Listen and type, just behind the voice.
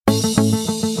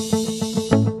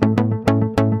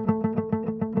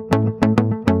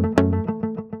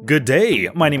Good day,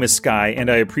 my name is Sky,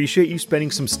 and I appreciate you spending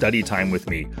some study time with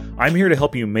me. I'm here to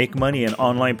help you make money in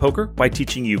online poker by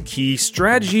teaching you key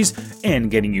strategies and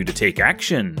getting you to take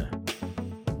action.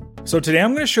 So today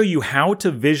I'm going to show you how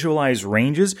to visualize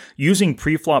ranges using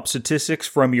preflop statistics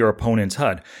from your opponent's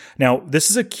HUD. Now, this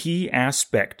is a key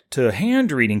aspect to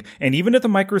hand reading, and even at the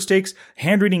micro stakes,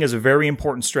 hand reading is a very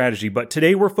important strategy, but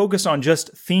today we're focused on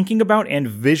just thinking about and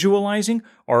visualizing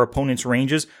our opponent's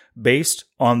ranges based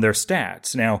on their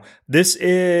stats. Now,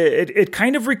 it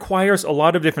kind of requires a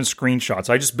lot of different screenshots.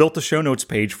 I just built the show notes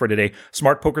page for today,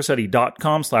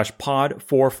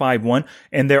 smartpokerstudy.com/pod451,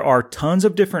 and there are tons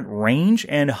of different range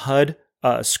and HUD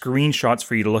screenshots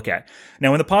for you to look at.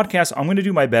 Now, in the podcast, I'm going to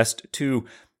do my best to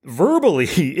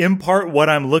verbally impart what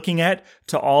I'm looking at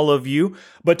to all of you,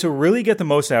 but to really get the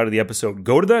most out of the episode,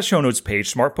 go to that show notes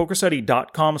page,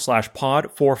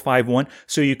 smartpokerstudy.com/pod451,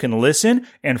 so you can listen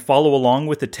and follow along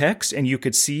with the text, and you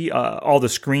could see all the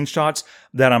screenshots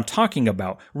that I'm talking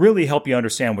about, really help you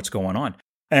understand what's going on.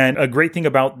 And a great thing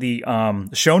about the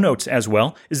show notes as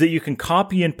well is that you can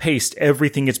copy and paste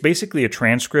everything. It's basically a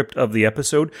transcript of the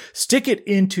episode. Stick it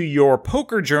into your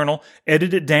poker journal,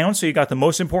 edit it down so you got the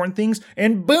most important things,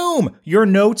 and boom, your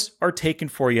notes are taken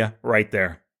for you right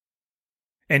there.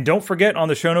 And don't forget, on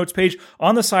the show notes page,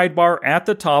 on the sidebar at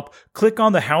the top, click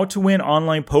on the How to Win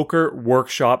Online Poker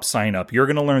Workshop sign up. You're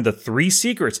going to learn the 3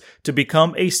 secrets to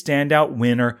become a standout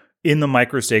winner in the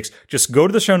micro stakes. Just go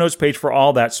to the show notes page for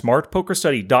all that,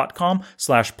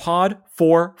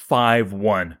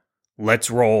 smartpokerstudy.com/pod451.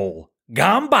 Let's roll.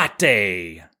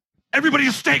 Gambate! Everybody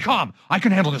just stay calm. I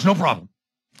can handle this, no problem.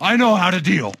 I know how to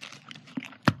deal.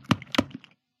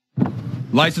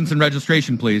 License and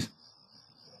registration, please.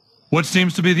 What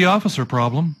seems to be the officer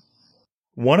problem?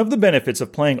 One of the benefits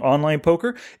of playing online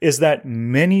poker is that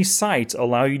many sites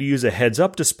allow you to use a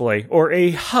heads-up display, or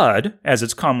a HUD, as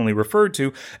it's commonly referred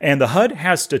to, and the HUD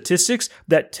has statistics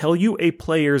that tell you a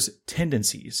player's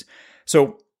tendencies.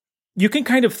 So you can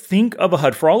kind of think of a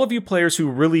HUD. For all of you players who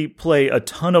really play a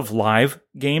ton of live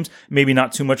games, maybe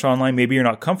not too much online, maybe you're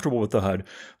not comfortable with the HUD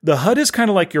is kind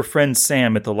of like your friend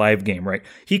Sam at the live game, right?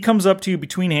 He comes up to you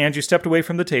between hands, you stepped away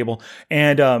from the table,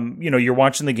 and you're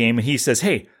watching the game, and he says,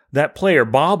 "Hey, that player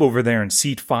Bob over there in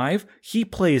seat 5, he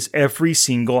plays every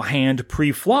single hand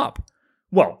pre-flop."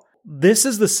 Well, this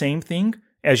is the same thing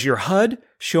as your HUD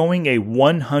showing a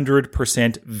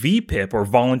 100% VPIP, or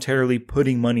voluntarily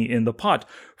putting money in the pot,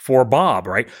 for Bob,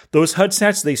 right? Those HUD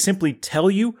stats, they simply tell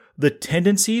you the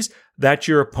tendencies that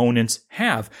your opponents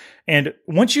have. And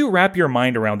once you wrap your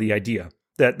mind around the idea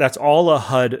that that's all a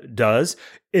HUD does,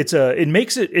 it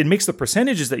makes the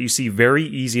percentages that you see very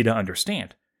easy to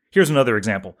understand. Here's another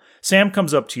example. Sam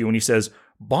comes up to you and he says,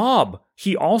 "Bob,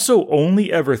 he also only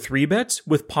ever 3-bets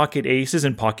with pocket aces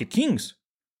and pocket kings."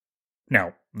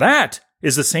 Now, that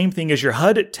is the same thing as your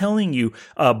HUD telling you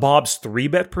Bob's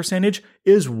 3-bet percentage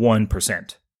is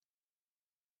 1%.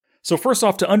 So first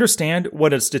off, to understand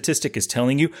what a statistic is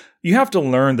telling you, you have to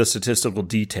learn the statistical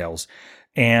details.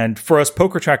 And for us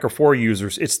Poker Tracker 4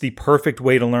 users, it's the perfect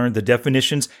way to learn the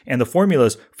definitions and the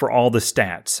formulas for all the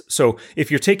stats. So if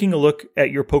you're taking a look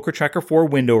at your Poker Tracker 4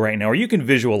 window right now, or you can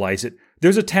visualize it,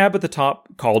 there's a tab at the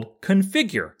top called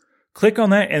Configure. Click on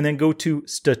that and then go to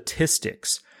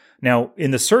Statistics. Now, in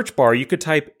the search bar, you could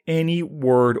type any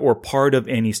word or part of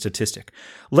any statistic.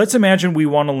 Let's imagine we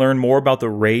want to learn more about the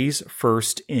raise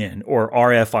first in, or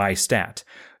RFI stat.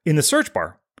 In the search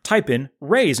bar, type in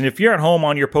raise. And if you're at home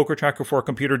on your Poker Tracker 4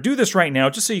 computer, do this right now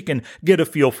just so you can get a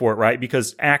feel for it, right?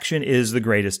 Because action is the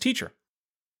greatest teacher.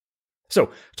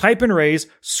 So type in raise,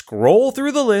 scroll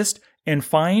through the list, and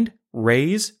find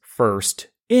raise first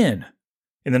in.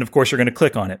 And then, of course, you're going to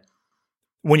click on it.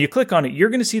 When you click on it, you're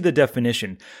going to see the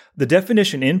definition. The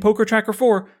definition in Poker Tracker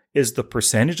 4 is the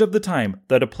percentage of the time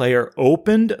that a player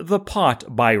opened the pot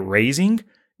by raising,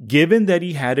 given that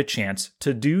he had a chance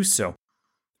to do so.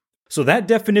 So that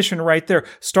definition right there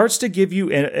starts to give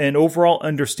you an overall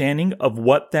understanding of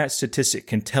what that statistic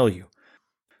can tell you.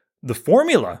 The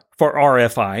formula for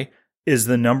RFI is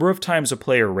the number of times a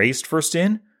player raised first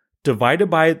in divided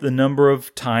by the number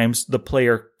of times the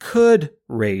player could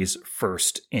raise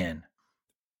first in.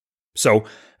 So,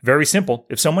 very simple.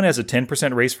 If someone has a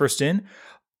 10% raise first in,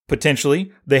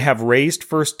 potentially they have raised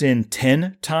first in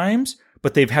 10 times,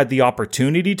 but they've had the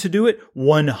opportunity to do it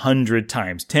 100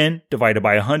 times. 10 divided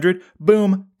by 100,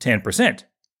 boom, 10%.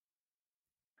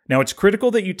 Now, it's critical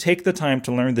that you take the time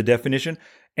to learn the definition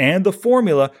and the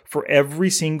formula for every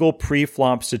single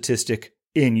pre-flop statistic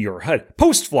in your HUD.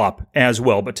 Post-flop as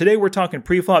well, but today we're talking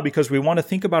pre-flop because we want to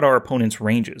think about our opponent's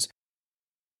ranges.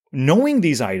 knowing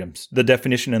these items, the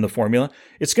definition and the formula,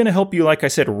 it's going to help you, like I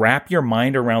said, wrap your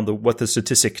mind around what the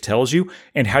statistic tells you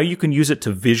and how you can use it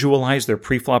to visualize their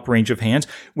preflop range of hands,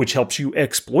 which helps you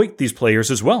exploit these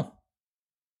players as well.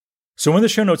 So in the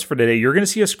show notes for today, you're going to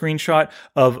see a screenshot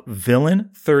of Villain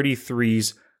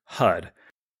 33's HUD.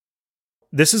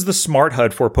 This is the Smart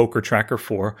HUD for Poker Tracker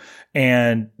 4,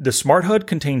 and the Smart HUD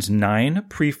contains 9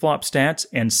 pre-flop stats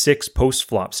and 6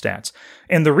 post-flop stats.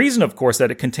 And the reason, of course, that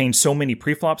it contains so many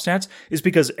pre-flop stats is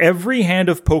because every hand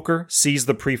of poker sees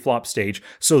the pre-flop stage,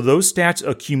 so those stats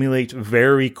accumulate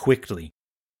very quickly.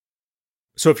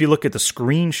 So if you look at the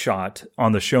screenshot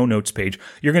on the show notes page,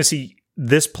 you're going to see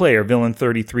this player, Villain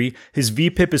 33, his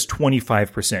VPIP is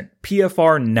 25%,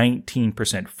 PFR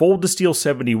 19%, fold to steal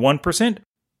 71%,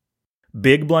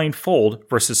 big blind fold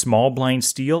versus small blind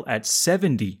steal at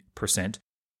 70%.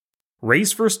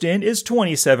 Raise first in is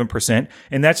 27%,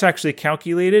 and that's actually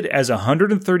calculated as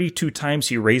 132 times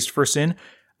he raised first in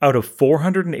out of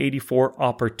 484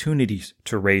 opportunities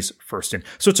to raise first in.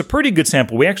 So it's a pretty good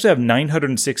sample. We actually have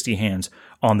 960 hands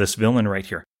on this villain right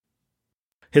here.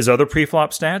 His other preflop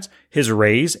stats, his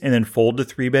raise and then fold to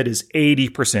 3-bet is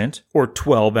 80%, or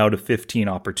 12 out of 15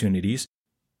 opportunities.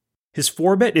 His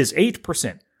 4-bet is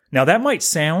 8%. Now that might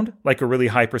sound like a really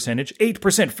high percentage, 8%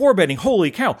 4-betting,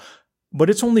 holy cow, but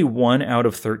it's only 1 out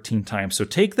of 13 times, so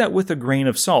take that with a grain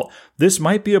of salt. This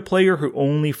might be a player who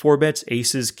only 4-bets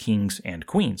aces, kings, and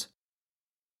queens.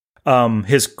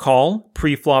 His call,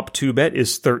 preflop 2-bet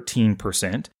is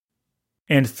 13%,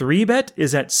 and 3-bet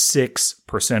is at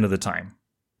 6% of the time.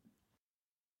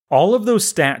 All of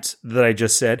those stats that I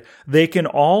just said, they can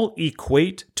all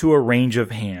equate to a range of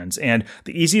hands, and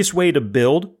the easiest way to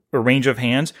build a range of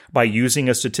hands by using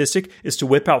a statistic is to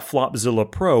whip out Flopzilla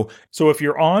Pro. So if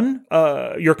you're on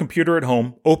your computer at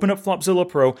home, open up Flopzilla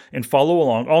Pro and follow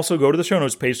along. Also go to the show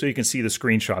notes page so you can see the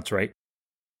screenshots, right?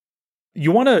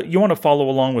 You want to follow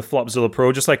along with Flopzilla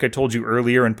Pro, just like I told you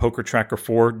earlier in Poker Tracker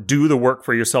 4. Do the work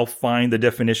for yourself, find the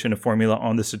definition and formula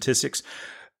on the statistics.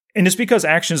 And it's because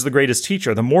action's the greatest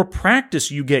teacher. The more practice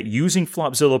you get using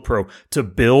Flopzilla Pro to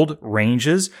build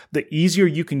ranges, the easier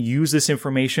you can use this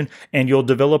information, and you'll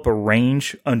develop a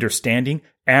range understanding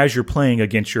as you're playing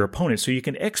against your opponent so you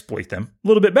can exploit them a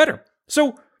little bit better.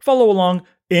 So follow along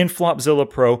in Flopzilla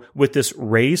Pro with this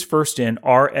raise first in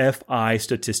RFI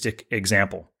statistic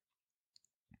example.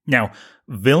 Now,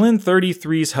 Villain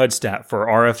 33's HUD stat for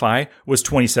RFI was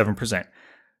 27%.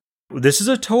 This is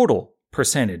a total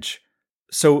percentage.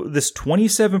 So this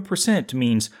 27%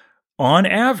 means, on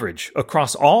average,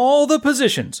 across all the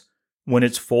positions, when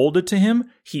it's folded to him,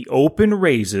 he open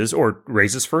raises, or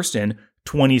raises first in,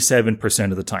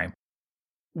 27% of the time.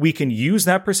 We can use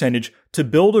that percentage to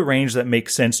build a range that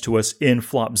makes sense to us in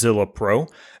Flopzilla Pro.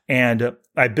 And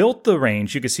I built the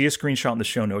range, you can see a screenshot in the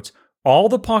show notes, all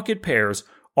the pocket pairs,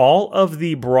 all of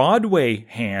the Broadway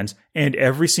hands, and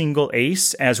every single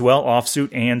ace, as well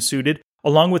offsuit and suited,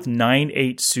 along with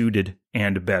 9-8 suited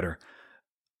and better.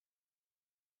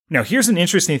 Now, here's an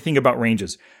interesting thing about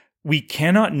ranges. We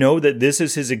cannot know that this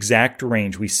is his exact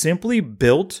range. We simply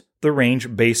built the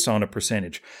range based on a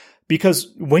percentage.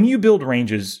 Because when you build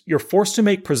ranges, you're forced to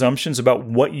make presumptions about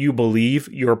what you believe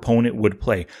your opponent would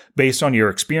play, based on your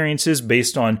experiences,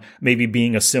 based on maybe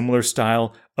being a similar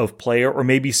style of player, or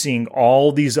maybe seeing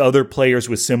all these other players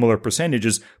with similar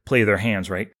percentages play their hands,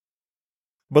 right?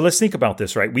 But let's think about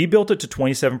this, right? We built it to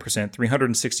 27%,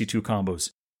 362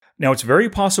 combos. Now, it's very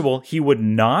possible he would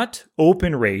not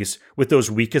open raise with those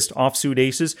weakest offsuit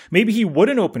aces. Maybe he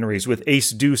wouldn't open raise with ace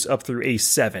deuce up through ace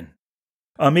 7.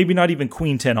 Maybe not even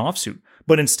queen 10 offsuit.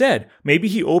 But instead, maybe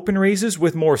he open raises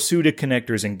with more suited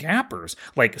connectors and gappers,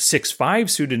 like 6-5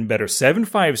 suited and better,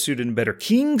 7-5 suited and better,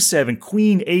 king 7,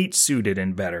 queen 8 suited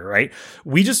and better, right?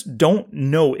 We just don't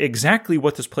know exactly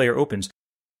what this player opens.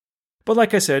 But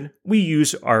like I said, we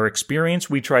use our experience.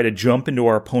 We try to jump into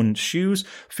our opponent's shoes,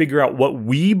 figure out what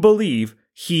we believe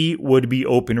he would be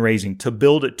open raising to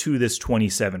build it to this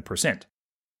 27%.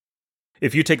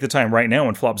 If you take the time right now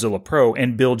in Flopzilla Pro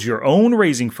and build your own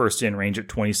raising first in range at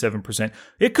 27%,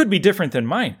 it could be different than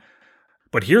mine.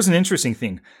 But here's an interesting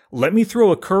thing. Let me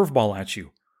throw a curveball at you.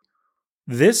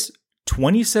 This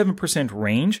 27%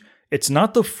 range, it's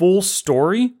not the full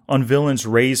story on Villain's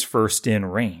raise first in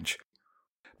range.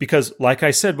 Because, like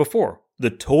I said before, the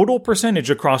total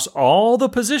percentage across all the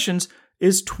positions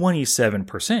is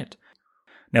 27%.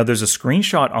 Now, there's a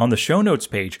screenshot on the show notes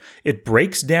page. It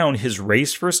breaks down his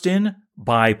raise first in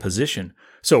by position.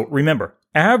 So remember,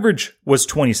 average was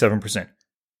 27%.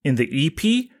 In the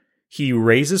EP, he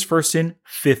raises first in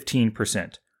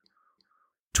 15%.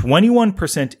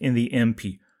 21% in the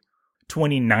MP.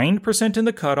 29% in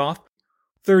the cutoff.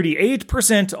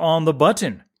 38% on the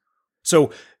button.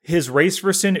 So his race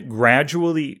first in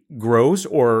gradually grows,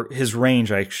 or his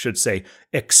range, I should say,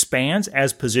 expands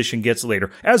as position gets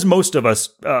later. As most of us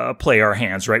play our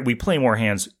hands, right? We play more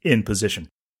hands in position.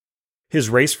 His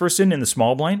race first in the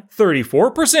small blind,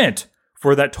 34%,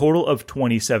 for that total of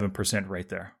 27% right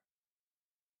there.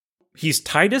 He's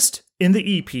tightest in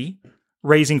the EP,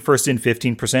 raising first in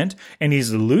 15%, and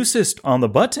he's loosest on the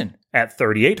button at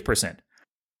 38%.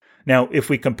 Now, if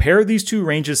we compare these two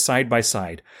ranges side by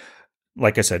side,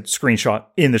 like I said, screenshot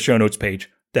in the show notes page,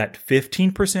 that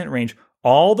 15% range,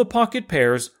 all the pocket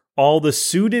pairs, all the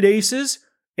suited aces,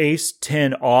 ace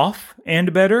 10 off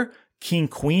and better, king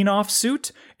queen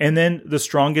offsuit, and then the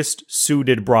strongest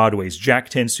suited broadways, jack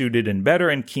 10 suited and better,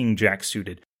 and king jack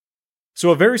suited. So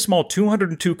a very small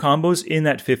 202 combos in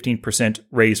that 15%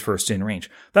 raise first in range.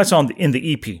 That's in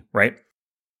the EP, right?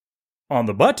 On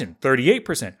the button,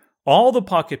 38%. All the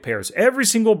pocket pairs, every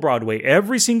single Broadway,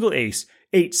 every single ace,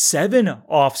 8-7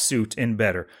 offsuit and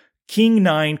better, king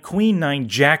 9, queen 9,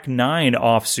 jack 9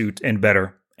 offsuit and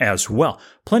better as well.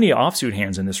 Plenty of offsuit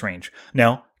hands in this range.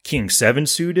 Now, king 7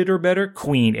 suited or better,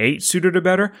 queen 8 suited or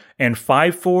better, and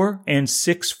 5-4 and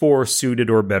 6-4 suited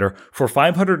or better for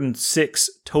 506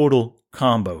 total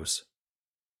combos.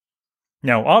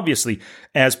 Now, obviously,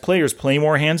 as players play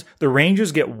more hands, the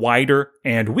ranges get wider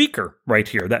and weaker right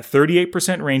here. That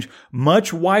 38% range,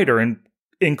 much wider, and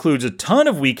includes a ton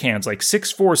of weak hands like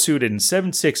 6-4 suited and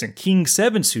 7-6 and king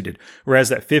 7 suited, whereas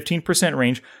that 15%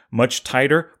 range, much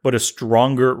tighter, but a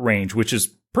stronger range, which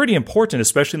is pretty important,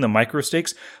 especially in the micro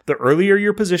stakes. The earlier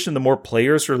your position, the more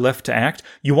players are left to act.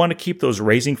 You want to keep those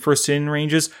raising first in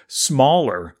ranges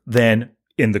smaller than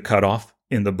in the cutoff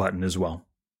in the button as well.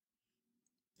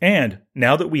 And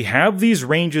now that we have these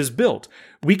ranges built,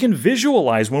 we can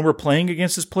visualize when we're playing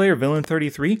against this player, Villain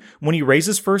 33, when he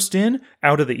raises first in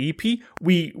out of the EP,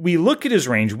 we look at his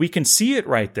range, we can see it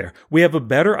right there. We have a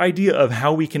better idea of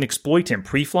how we can exploit him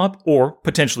pre-flop or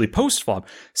potentially post-flop.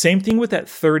 Same thing with that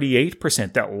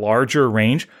 38%, that larger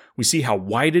range. We see how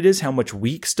wide it is, how much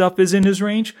weak stuff is in his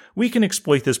range. We can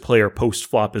exploit this player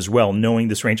post-flop as well, knowing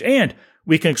this range. And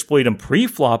we can exploit him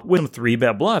pre-flop with some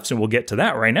 3-bet bluffs, and we'll get to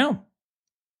that right now.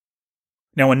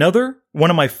 Now, one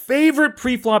of my favorite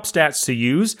pre-flop stats to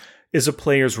use is a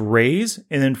player's raise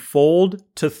and then fold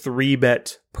to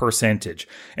 3-bet percentage.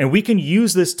 And we can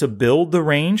use this to build the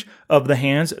range of the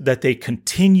hands that they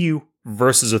continue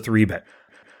versus a 3-bet.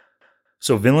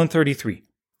 So Villain 33,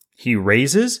 he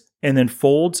raises and then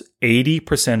folds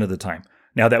 80% of the time.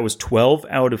 Now, that was 12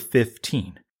 out of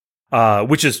 15,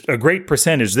 which is a great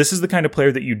percentage. This is the kind of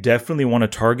player that you definitely want to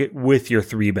target with your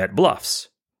 3-bet bluffs.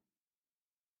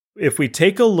 If we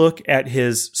take a look at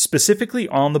his specifically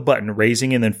on the button,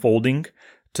 raising and then folding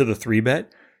to the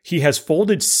 3-bet, he has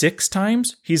folded 6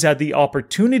 times. He's had the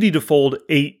opportunity to fold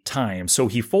 8 times. So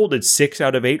he folded 6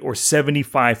 out of 8 or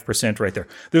 75% right there.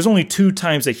 There's only 2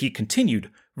 times that he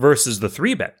continued versus the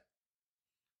 3-bet.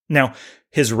 Now,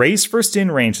 his raise first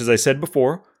in range, as I said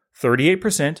before,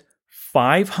 38%,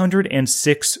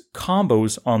 506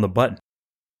 combos on the button.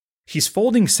 He's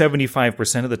folding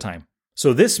 75% of the time.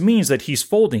 So this means that he's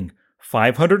folding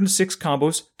 506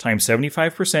 combos times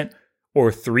 75%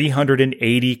 or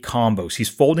 380 combos. He's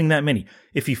folding that many.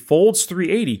 If he folds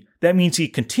 380, that means he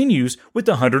continues with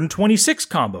 126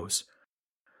 combos.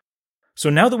 So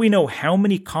now that we know how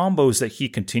many combos that he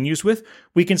continues with,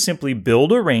 we can simply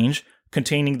build a range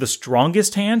containing the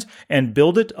strongest hands and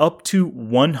build it up to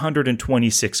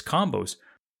 126 combos.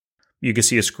 You can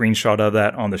see a screenshot of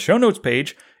that on the show notes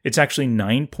page. It's actually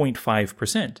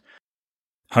 9.5%.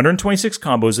 126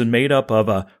 combos are made up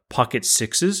of pocket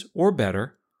 6s or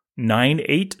better,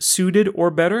 9-8 suited or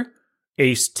better,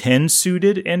 ace 10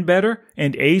 suited and better,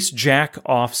 and ace jack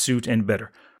offsuit and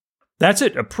better. That's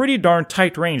it, a pretty darn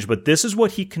tight range, but this is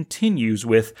what he continues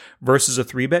with versus a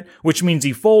 3-bet, which means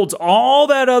he folds all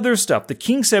that other stuff, the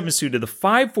king 7 suited, the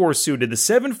 5-4 suited, the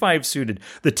 7-5 suited,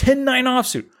 the 10-9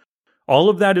 offsuit. All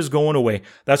of that is going away.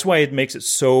 That's why it makes it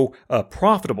so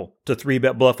profitable to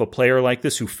 3-bet bluff a player like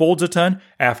this who folds a ton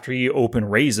after he open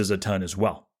raises a ton as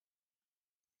well.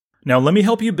 Now, let me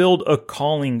help you build a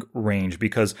calling range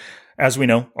because, as we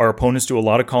know, our opponents do a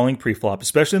lot of calling pre-flop,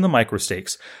 especially in the micro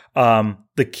stakes.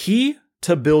 The key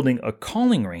to building a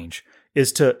calling range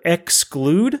is to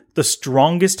exclude the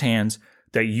strongest hands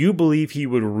that you believe he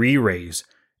would re-raise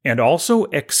and also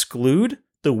exclude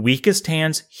the weakest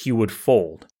hands he would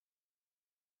fold.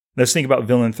 Let's think about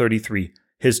Villain 33.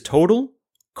 His total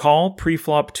call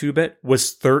pre-flop 2-bet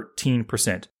was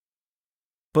 13%.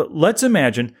 But let's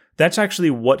imagine that's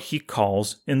actually what he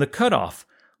calls in the cutoff.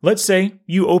 Let's say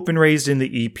you open raised in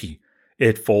the EP.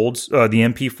 It folds, the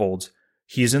MP folds.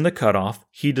 He's in the cutoff.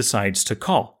 He decides to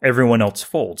call. Everyone else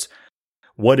folds.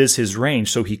 What is his range?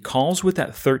 So he calls with that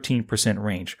 13%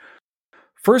 range.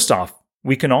 First off,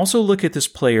 we can also look at this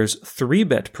player's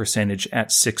 3-bet percentage at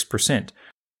 6%.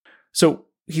 So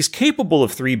he's capable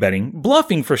of 3-betting,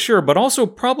 bluffing for sure, but also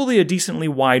probably a decently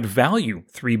wide value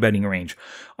 3-betting range.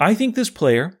 I think this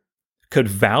player could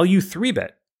value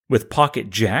 3-bet with pocket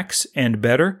jacks and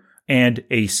better and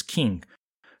ace king.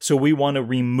 So we want to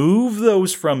remove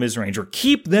those from his range or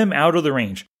keep them out of the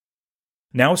range.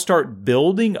 Now start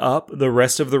building up the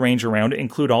rest of the range around it.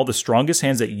 Include all the strongest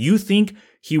hands that you think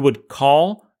he would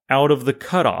call out of the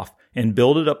cutoff and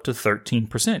build it up to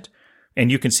 13%.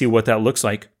 And you can see what that looks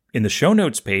like in the show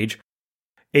notes page.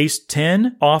 Ace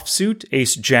 10 offsuit,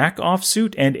 ace jack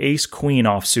offsuit, and ace queen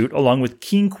offsuit, along with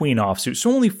king queen offsuit. So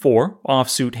only 4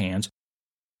 offsuit hands.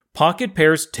 Pocket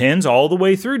pairs 10s all the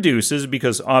way through deuces,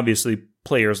 because obviously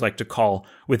players like to call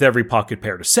with every pocket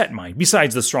pair to set mine,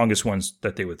 besides the strongest ones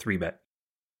that they would 3-bet.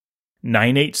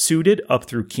 9-8 suited up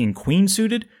through king queen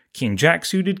suited, king jack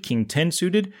suited, king 10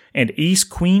 suited, and ace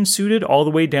queen suited all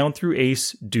the way down through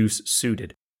ace deuce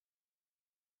suited.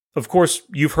 Of course,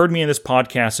 you've heard me in this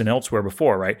podcast and elsewhere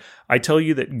before, right? I tell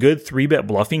you that good 3-bet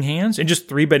bluffing hands, and just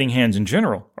 3-betting hands in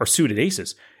general, are suited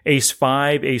aces. Ace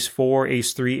 5, ace 4,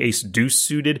 ace 3, ace deuce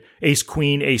suited, ace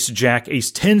queen, ace jack,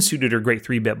 ace 10 suited are great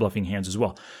 3-bet bluffing hands as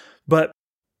well. But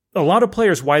a lot of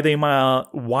players, while they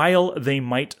might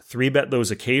 3-bet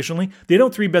those occasionally, they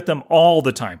don't 3-bet them all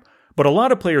the time. But a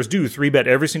lot of players do 3-bet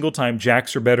every single time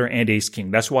jacks are better and ace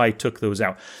king. That's why I took those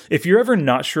out. If you're ever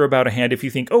not sure about a hand, if you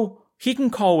think, oh, he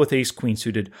can call with ace queen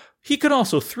suited, he could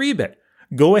also 3-bet.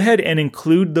 Go ahead and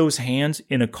include those hands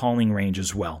in a calling range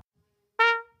as well.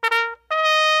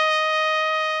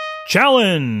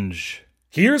 Challenge!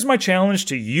 Here's my challenge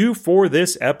to you for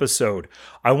this episode.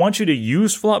 I want you to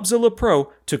use Flopzilla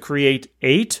Pro to create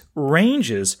 8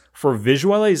 ranges for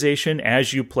visualization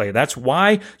as you play. That's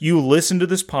why you listen to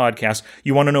this podcast.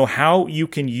 You want to know how you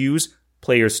can use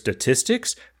player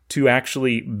statistics to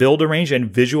actually build a range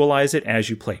and visualize it as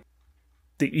you play.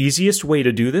 The easiest way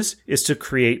to do this is to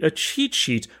create a cheat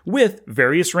sheet with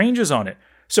various ranges on it.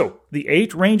 So the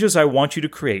 8 ranges I want you to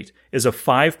create is a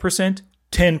 5%,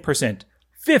 10%,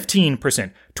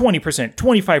 15%, 20%,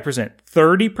 25%,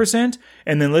 30%,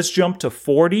 and then let's jump to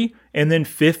 40 and then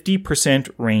 50%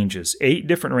 ranges. 8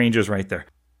 different ranges right there.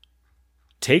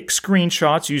 Take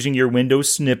screenshots using your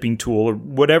Windows snipping tool or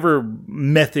whatever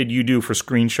method you do for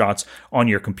screenshots on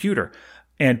your computer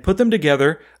and put them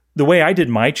together. The way I did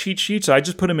my cheat sheets, I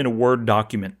just put them in a Word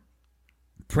document.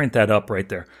 Print that up right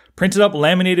there. Print it up,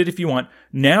 laminate it if you want.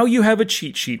 Now you have a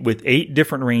cheat sheet with 8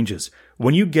 different ranges.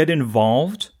 When you get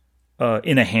involved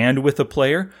in a hand with a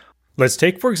player, let's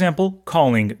take, for example,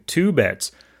 calling 2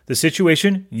 bets. The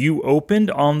situation, you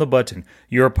opened on the button.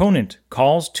 Your opponent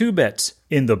calls 2 bets.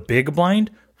 In the big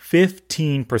blind,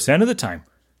 15% of the time,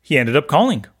 he ended up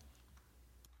calling.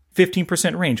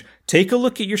 15% range. Take a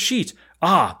look at your sheet.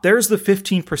 There's the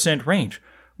 15% range.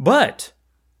 But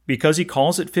because he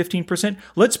calls at 15%,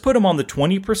 let's put him on the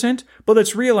 20%, but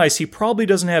let's realize he probably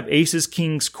doesn't have aces,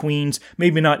 kings, queens,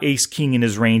 maybe not ace king in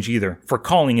his range either for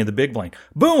calling in the big blind.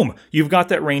 Boom! You've got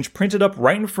that range printed up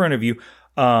right in front of you,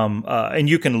 and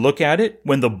you can look at it.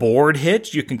 When the board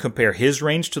hits, you can compare his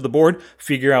range to the board,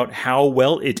 figure out how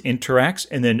well it interacts,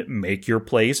 and then make your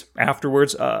plays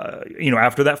afterwards,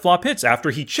 after that flop hits, after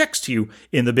he checks to you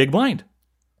in the big blind.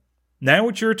 Now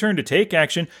it's your turn to take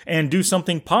action and do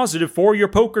something positive for your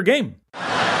poker game.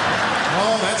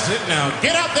 Oh, that's it now.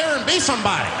 Get out there and be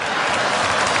somebody.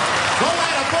 Go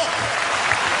write a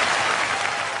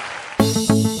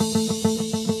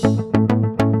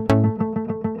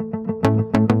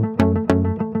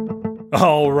book.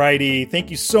 Alrighty, thank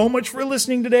you so much for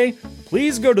listening today.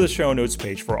 Please go to the show notes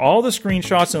page for all the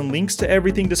screenshots and links to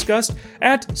everything discussed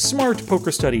at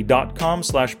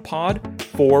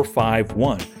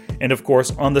smartpokerstudy.com/pod451. And of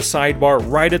course, on the sidebar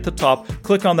right at the top,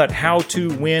 click on that How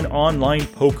to Win Online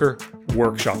Poker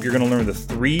Workshop. You're going to learn the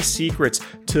 3 secrets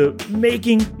to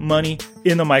making money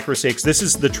in the microstakes. This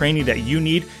is the training that you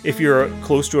need if you're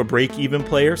close to a break-even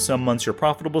player. Some months you're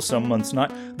profitable, some months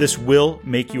not. This will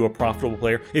make you a profitable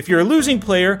player. If you're a losing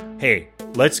player, hey,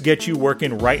 let's get you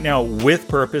working right now with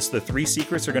purpose. The 3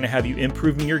 secrets are going to have you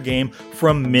improving your game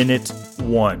from minute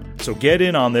 1. So get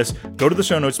in on this. Go to the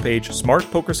show notes page,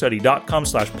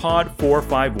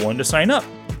 smartpokerstudy.com/pod451 to sign up.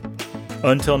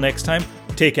 Until next time,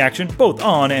 take action both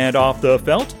on and off the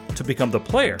felt to become the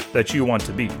player that you want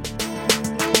to be.